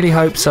 I really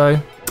hope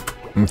so.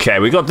 Okay,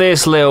 we got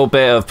this little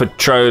bit of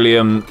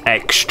petroleum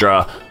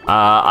extra.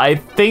 I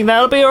think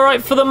that'll be all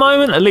right for the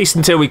moment, at least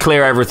until we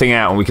clear everything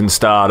out and we can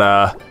start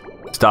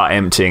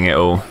emptying it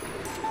all.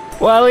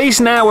 Well, at least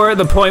now we're at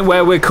the point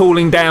where we're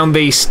cooling down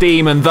the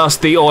steam and thus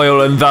the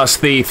oil and thus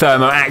the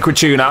thermo aqua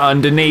tuna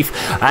underneath,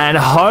 and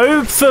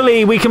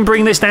hopefully we can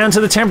bring this down to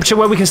the temperature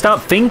where we can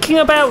start thinking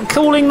about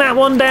cooling that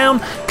one down,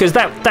 because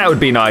that would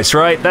be nice,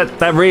 right?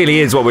 That really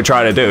is what we're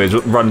trying to do, is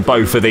run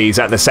both of these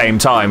at the same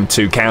time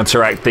to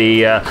counteract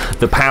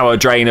the power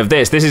drain of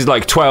this. This is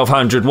like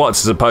 1200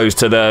 watts as opposed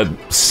to the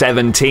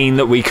 17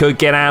 that we could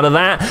get out of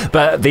that,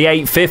 but the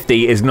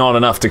 850 is not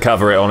enough to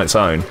cover it on its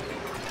own.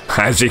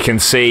 As you can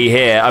see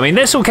here, I mean,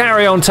 this will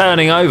carry on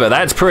turning over.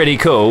 That's pretty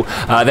cool.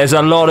 There's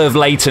a lot of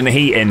latent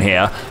heat in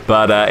here,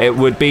 but it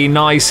would be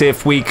nice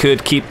if we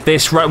could keep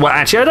this running. Well,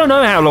 actually, I don't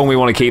know how long we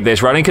want to keep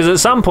this running, because at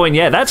some point,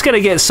 yeah, that's going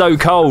to get so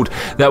cold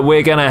that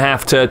we're going to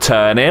have to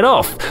turn it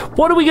off.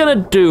 What are we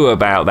going to do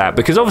about that?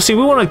 Because obviously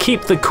we want to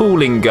keep the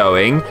cooling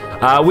going.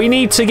 We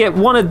need to get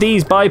one of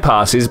these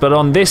bypasses, but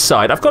on this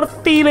side, I've got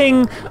a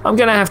feeling I'm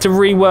going to have to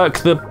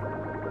rework the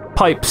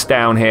pipes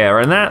down here,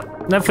 and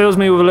that fills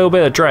me with a little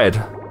bit of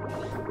dread.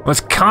 Well, it's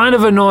kind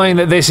of annoying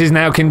that this is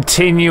now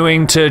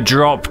continuing to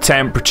drop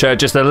temperature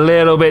just a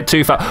little bit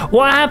too far.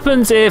 What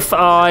happens if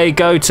I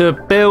go to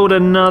build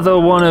another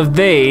one of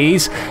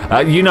these?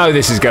 You know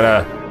this is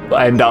gonna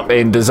end up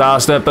in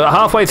disaster, but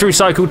halfway through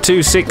cycle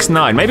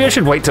 269, maybe I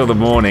should wait till the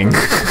morning.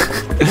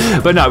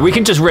 But no, we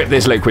can just rip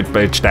this liquid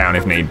bridge down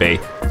if need be.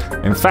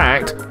 In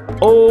fact,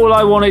 all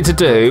I wanted to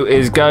do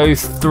is go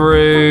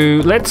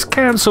through, let's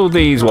cancel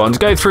these ones,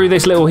 go through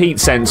this little heat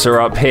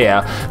sensor up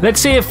here. Let's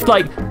see if,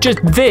 like,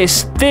 just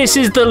this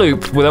is the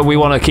loop that we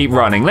want to keep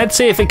running. Let's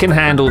see if it can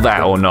handle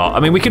that or not. I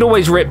mean, we could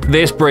always rip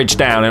this bridge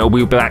down and it'll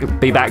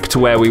be back to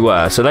where we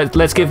were. So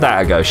let's give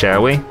that a go,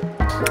 shall we?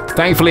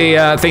 Thankfully,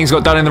 things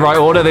got done in the right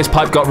order. This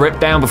pipe got ripped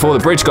down before the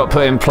bridge got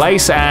put in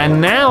place, and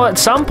now at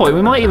some point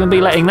we might even be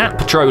letting that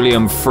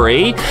petroleum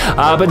free.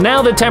 But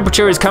now the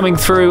temperature is coming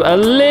through a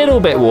little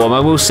bit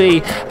warmer. We'll see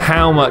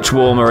how much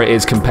warmer it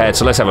is compared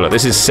to, let's have a look.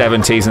 This is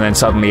 70s and then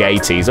suddenly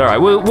 80s. All right,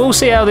 we'll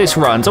see how this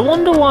runs. I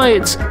wonder why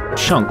it's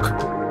chunk.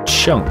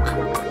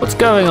 What's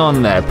going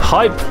on there?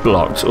 Pipe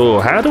blocked. Oh,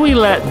 how do we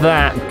let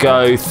that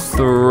go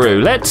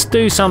through? Let's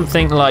do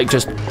something like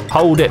just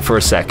hold it for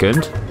a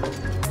second.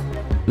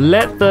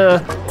 Let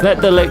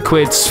the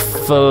liquids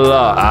flow.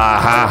 Ah,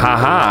 ha, ha,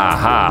 ha,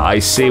 ha. I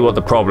see what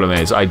the problem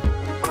is. I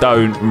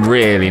don't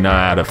really know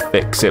how to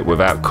fix it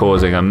without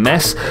causing a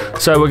mess.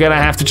 So we're going to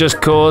have to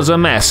just cause a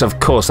mess. Of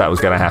course that was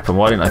going to happen.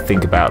 Why didn't I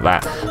think about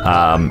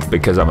that?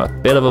 Because I'm a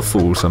bit of a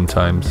fool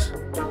sometimes.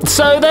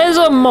 So there's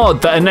a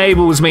mod that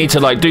enables me to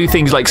like do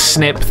things like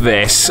snip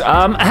this.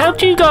 How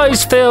do you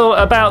guys feel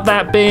about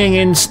that being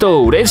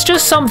installed? It's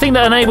just something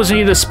that enables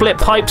me to split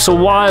pipes or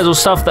wires or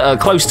stuff that are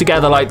close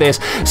together like this.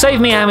 Save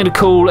me having to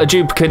call a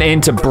duplicant in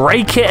to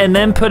break it and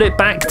then put it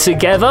back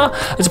together,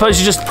 as opposed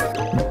to just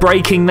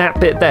breaking that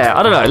bit there.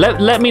 I don't know.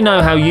 Let me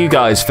know how you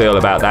guys feel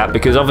about that,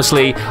 because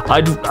obviously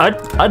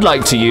I'd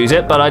like to use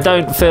it, but I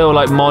don't feel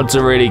like mods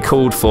are really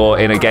called for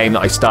in a game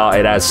that I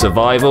started as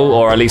survival,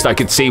 or at least I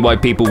could see why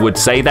people would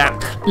say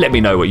that. Let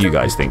me know what you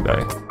guys think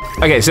though.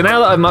 Okay, so now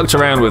that I've mucked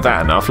around with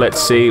that enough,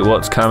 let's see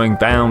what's coming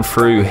down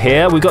through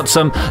here. We've got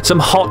some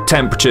hot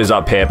temperatures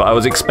up here, but I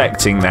was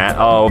expecting that.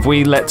 Oh, have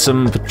we let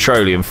some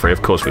petroleum free?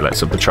 Of course we let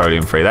some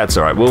petroleum free. That's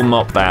all right. We'll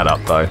mop that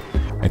up though.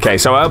 Okay,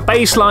 so our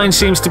baseline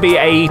seems to be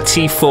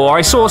 84.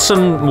 I saw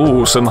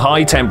some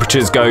high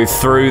temperatures go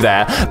through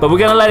there, but we're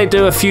going to let it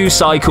do a few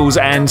cycles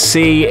and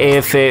see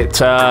if it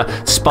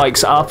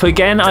spikes up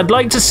again. I'd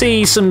like to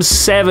see some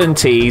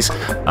 70s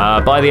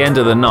by the end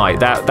of the night.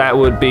 That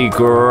would be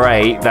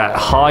great. That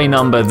high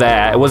number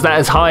there, was that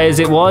as high as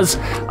it was?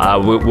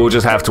 We'll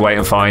just have to wait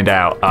and find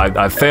out.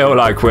 I feel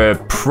like we're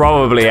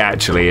probably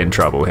actually in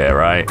trouble here,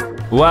 right?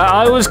 Well,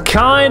 I was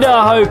kind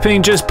of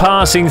hoping just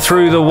passing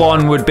through the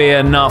 1 would be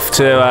enough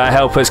to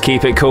help us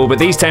keep it cool, but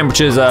these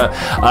temperatures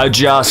are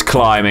just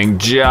climbing,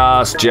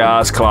 just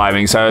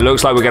climbing. So it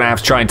looks like we're going to have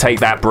to try and take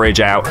that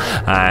bridge out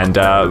and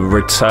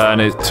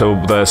return it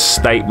to the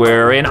state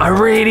we're in. I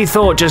really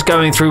thought just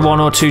going through 1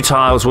 or 2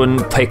 tiles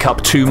wouldn't pick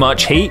up too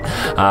much heat,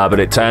 but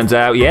it turns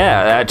out,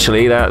 yeah,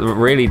 actually that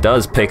really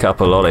does pick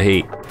up a lot of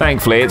heat.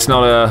 Thankfully, it's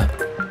not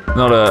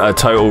a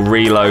total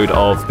reload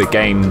of the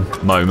game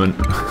moment.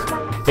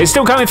 It's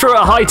still coming through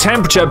at a high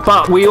temperature,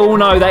 but we all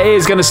know that it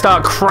is going to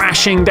start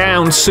crashing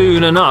down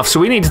soon enough. So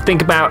we need to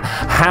think about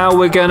how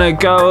we're going to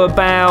go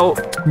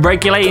about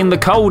regulating the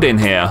cold in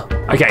here.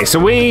 Okay, so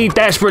we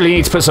desperately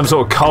need to put some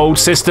sort of cold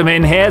system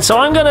in here. So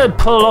I'm going to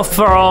pull off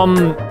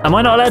from... Am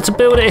I not allowed to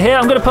build it here?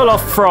 I'm going to pull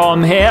off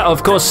from here.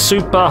 Of course,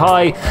 super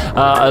high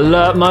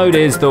alert mode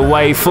is the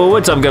way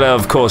forwards. I'm going to,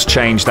 of course,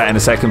 change that in a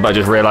second, but I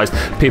just realized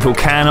people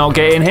cannot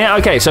get in here.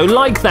 Okay, so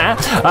like that.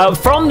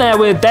 From there,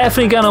 we're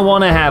definitely going to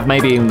want to have,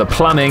 maybe in the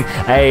plumbing,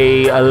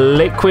 a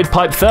liquid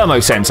pipe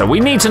thermosensor. We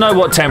need to know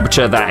what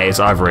temperature that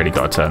is. I've really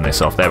got to turn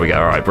this off. There we go.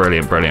 All right,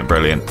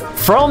 brilliant.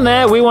 From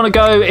there, we want to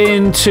go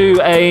into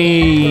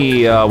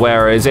a...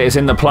 where is it? It's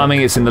in the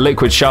plumbing. It's in the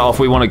liquid shut-off.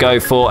 We want to go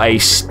for a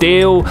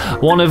steel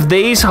one of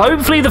these.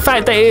 Hopefully, the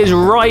fact that it is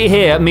right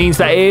here means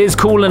that it is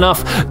cool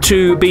enough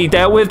to be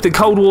dealt with. The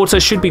cold water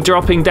should be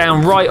dropping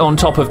down right on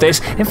top of this.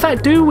 In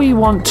fact, do we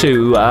want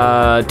to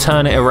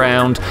turn it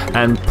around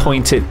and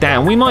point it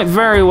down? We might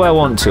very well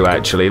want to,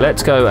 actually.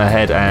 Let's go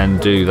ahead and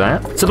do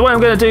that. So the way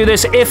I'm going to do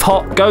this, if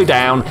hot, go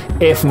down.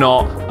 If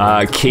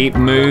not, keep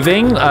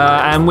moving.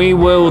 And we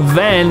will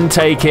then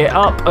take it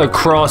up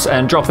across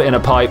and drop it in a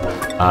pipe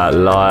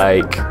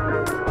like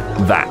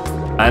that.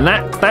 And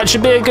that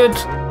should be a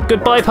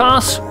good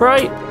bypass,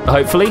 right?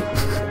 Hopefully.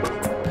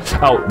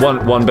 Oh,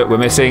 one bit we're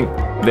missing.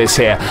 This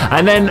here,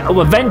 and then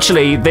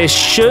eventually this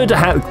should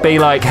be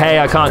like, hey,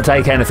 I can't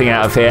take anything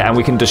out of here, and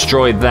we can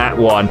destroy that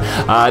one.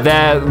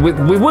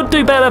 We would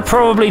do better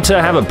probably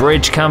to have a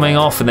bridge coming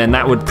off, and then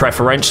that would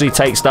preferentially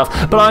take stuff,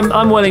 but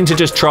I'm willing to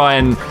just try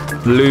and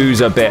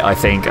lose a bit. I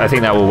think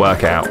that will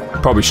work out.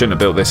 Probably shouldn't have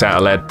built this out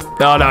of lead.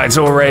 Oh no, it's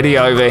already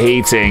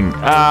overheating.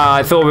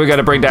 I thought we were going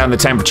to bring down the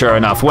temperature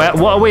enough. What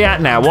are we at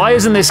now? Why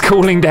isn't this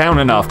cooling down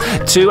enough?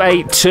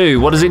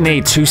 282. What does it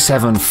need?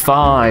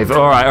 275.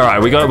 All right.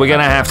 We're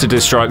gonna have to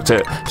destruct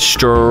it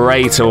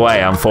straight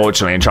away,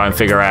 unfortunately, and try and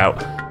figure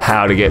out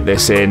how to get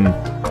this in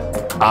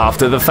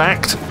after the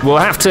fact. We'll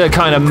have to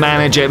kind of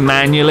manage it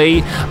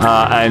manually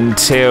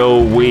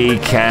until we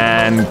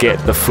can get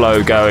the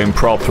flow going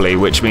properly,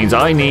 which means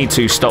I need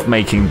to stop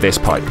making this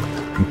pipe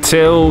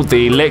until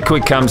the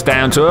liquid comes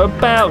down to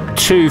about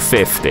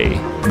 250.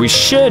 We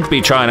should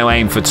be trying to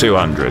aim for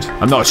 200.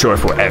 I'm not sure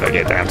if we'll ever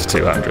get down to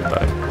 200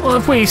 though. Well,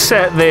 if we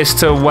set this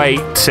to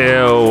wait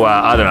till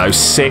I don't know,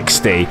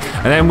 60, and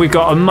then we've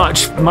got a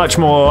much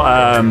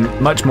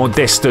more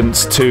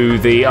distance to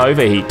the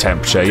overheat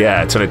temperature,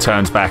 yeah, till it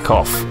turns back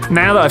off.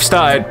 Now that I've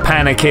started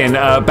panicking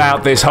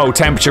about this whole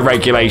temperature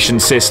regulation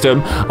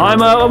system, I'm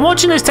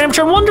watching this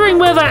temperature. I'm wondering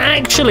whether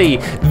actually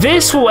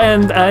this will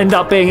end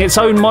up being its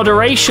own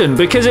moderation,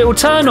 because it will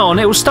turn on,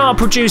 it will start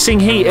producing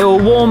heat, it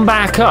will warm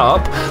back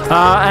up,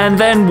 and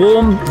then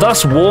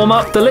thus warm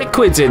up the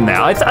liquids in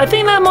there. I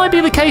think that might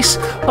be the case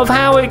of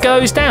how it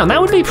goes down.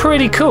 That would be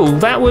pretty cool.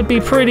 That would be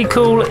pretty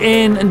cool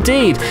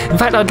indeed. In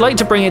fact, I'd like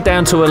to bring it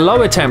down to a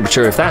lower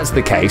temperature if that's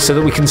the case, so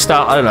that we can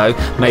start, I don't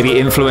know, maybe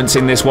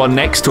influencing this one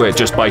next to it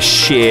just by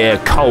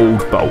sheer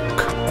cold bulk.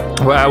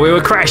 Well, we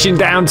were crashing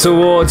down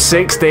towards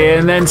 60,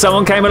 and then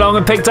someone came along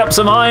and picked up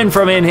some iron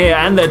from in here,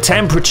 and the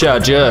temperature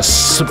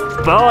just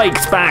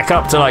spiked back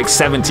up to like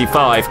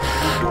 75.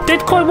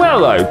 Did quite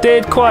well though,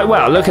 did quite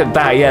well. Look at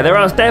that. Yeah, there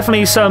are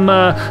definitely some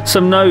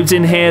nodes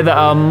in here that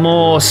are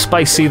more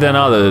spicy than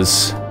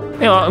others.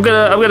 You know what, I'm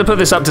gonna put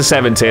this up to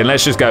 70, and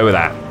let's just go with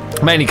that.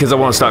 Mainly because I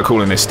want to start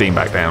cooling this steam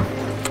back down.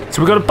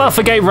 So we've got a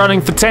buffer gate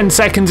running for 10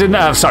 seconds in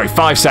there. Sorry,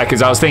 5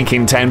 seconds. I was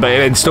thinking 10, but it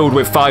installed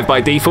with 5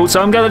 by default.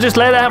 So I'm going to just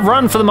let that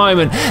run for the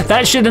moment.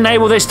 That should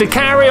enable this to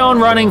carry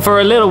on running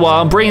for a little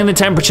while, bringing the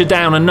temperature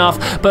down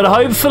enough, but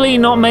hopefully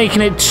not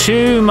making it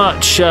too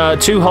much,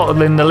 too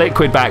hot in the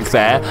liquid back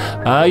there.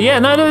 Yeah,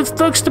 no, it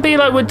looks to be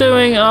like we're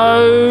doing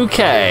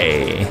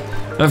okay.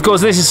 And of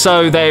course, this is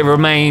so that it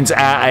remains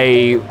at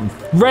a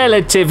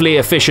relatively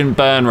efficient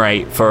burn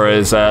rate for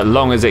as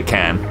long as it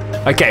can.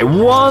 Okay,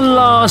 one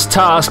last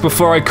task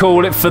before I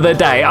call it for the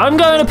day. I'm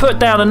going to put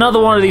down another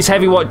one of these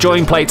heavy watt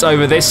join plates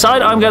over this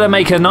side. I'm going to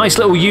make a nice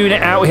little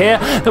unit out here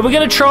that we're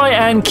going to try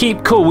and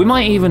keep cool. We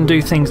might even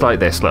do things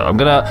like this. Look, I'm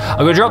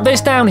gonna drop this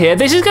down here.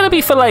 This is going to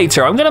be for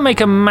later. I'm going to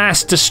make a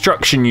mass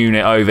destruction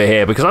unit over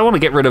here because I want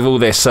to get rid of all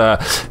this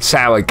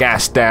sour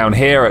gas down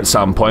here at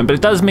some point. But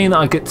it does mean that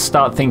I could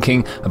start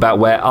thinking about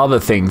where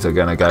other things are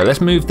going to go. Let's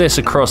move this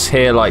across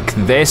here like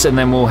this, and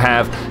then we'll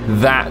have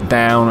that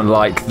down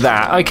like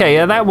that. Okay,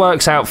 yeah, that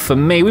works out for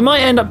me. We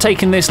might end up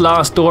taking this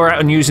last door out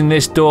and using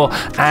this door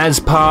as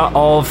part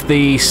of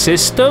the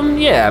system.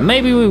 Yeah,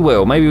 maybe we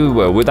will. Maybe we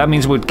will. That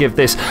means we'd give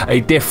this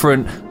a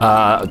different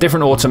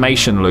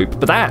automation loop,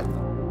 but that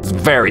it's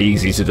very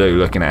easy to do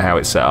looking at how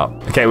it's set up.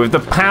 Okay, with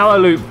the power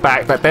loop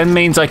back, that then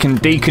means I can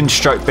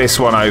deconstruct this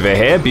one over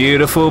here.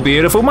 Beautiful,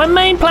 beautiful. My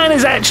main plan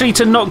is actually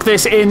to knock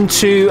this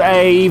into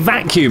a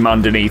vacuum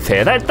underneath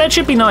here. That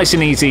should be nice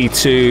and easy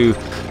to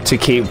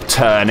keep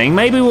turning.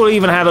 Maybe we'll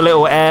even have a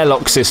little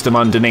airlock system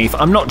underneath.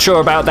 I'm not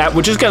sure about that.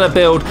 We're just going to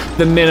build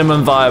the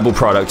minimum viable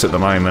product at the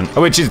moment,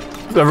 which is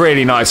a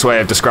really nice way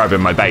of describing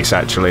my base,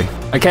 actually.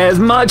 Okay, as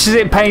much as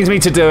it pains me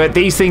to do it,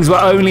 these things were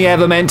only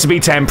ever meant to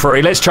be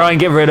temporary. Let's try and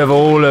get rid of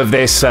all of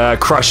this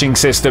crushing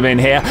system in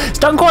here. It's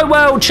done quite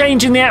well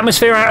changing the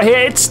atmosphere out here.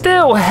 It's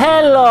still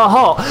hella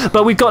hot,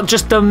 but we've got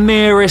just the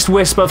merest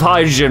wisp of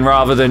hydrogen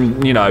rather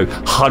than, you know,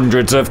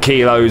 hundreds of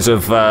kilos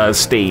of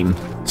steam.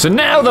 So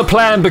now the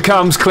plan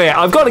becomes clear.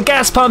 I've got a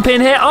gas pump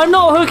in here. I'm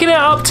not hooking it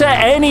up to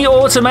any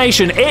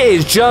automation. It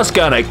is just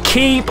gonna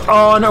keep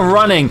on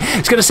running.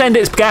 It's gonna send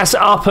its gas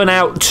up and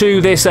out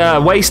to this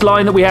waste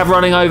line that we have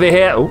running over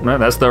here. Oh, no,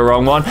 that's the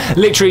wrong one.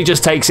 Literally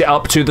just takes it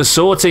up to the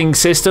sorting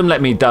system.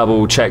 Let me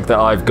double check that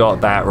I've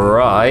got that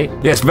right.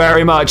 Yes,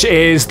 very much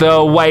is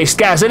the waste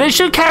gas. And it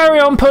should carry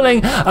on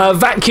pulling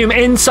vacuum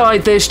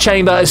inside this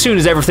chamber as soon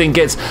as everything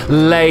gets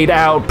laid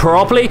out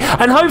properly.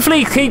 And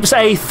hopefully keeps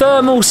a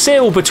thermal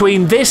seal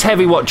between this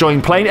heavy watt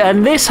join plate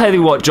and this heavy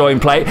watt join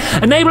plate,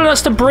 enabling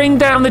us to bring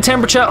down the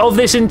temperature of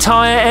this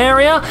entire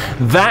area.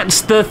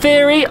 That's the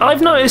theory.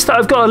 I've noticed that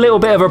I've got a little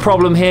bit of a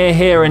problem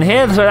here, and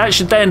here, so that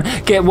should then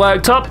get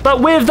worked up.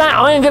 But with that,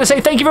 I am going to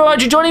say thank you very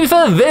much for joining me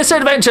for this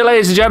adventure,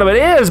 ladies and gentlemen.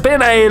 It has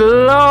been a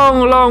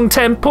long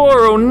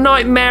temporal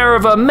nightmare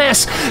of a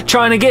mess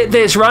trying to get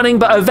this running,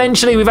 but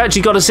eventually we've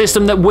actually got a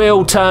system that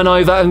will turn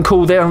over and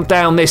cool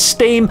down this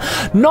steam.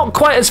 Not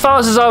quite as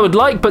fast as I would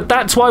like, but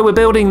that's why we're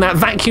building that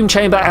vacuum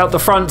chamber out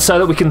the front so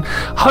that we can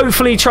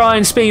hopefully try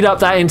and speed up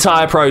that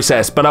entire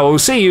process. But I will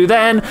see you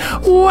then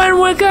when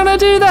we're gonna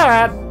do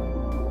that.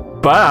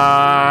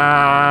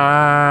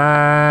 Bye.